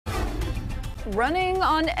Running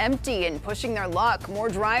on empty and pushing their luck, more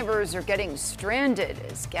drivers are getting stranded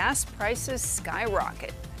as gas prices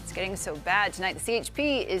skyrocket. It's getting so bad tonight, the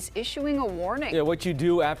CHP is issuing a warning. Yeah, what you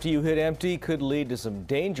do after you hit empty could lead to some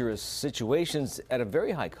dangerous situations at a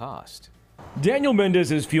very high cost. Daniel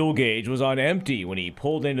Mendez's fuel gauge was on empty when he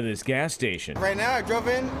pulled into this gas station. Right now I drove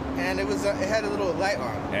in and it had a little light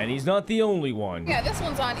on. And he's not the only one. Yeah, this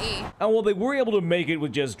one's on E. And while they were able to make it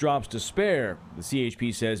with just drops to spare, the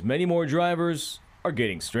CHP says many more drivers are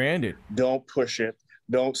getting stranded. Don't push it.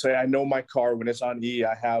 Don't say, I know my car, when it's on E,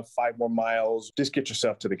 I have 5 more miles. Just get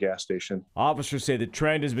yourself to the gas station. Officers say the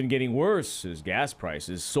trend has been getting worse as gas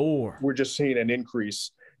prices soar. We're just seeing an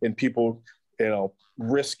increase in people,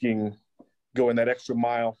 risking going that extra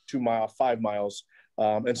mile, 2 mile, 5 miles,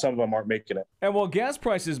 and some of them aren't making it. And while gas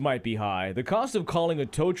prices might be high, the cost of calling a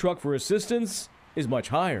tow truck for assistance is much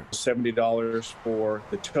higher. $70 for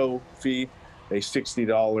the tow fee, a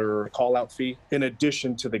 $60 call-out fee, in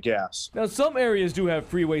addition to the gas. Now, some areas do have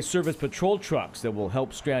freeway service patrol trucks that will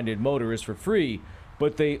help stranded motorists for free,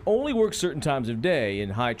 but they only work certain times of day in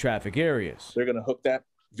high-traffic areas. They're going to hook that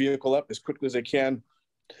vehicle up as quickly as they can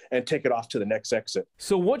and take it off to the next exit.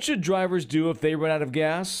 So what should drivers do if they run out of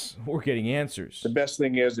gas? We're getting answers. The best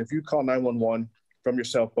thing is if you call 911 from your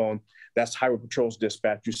cell phone, that's Highway Patrol's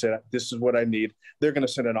dispatch. You said, this is what I need. They're going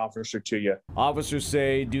to send an officer to you. Officers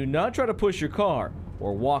say do not try to push your car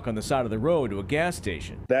or walk on the side of the road to a gas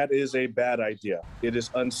station. That is a bad idea. It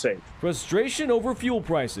is unsafe. Frustration over fuel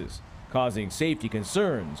prices causing safety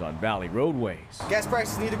concerns on valley roadways. Gas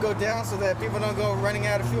prices need to go down so that people don't go running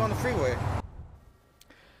out of fuel on the freeway.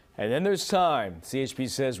 And then there's time. CHP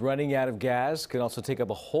says running out of gas can also take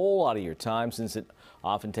up a whole lot of your time since it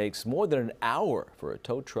often takes more than an hour for a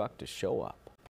tow truck to show up.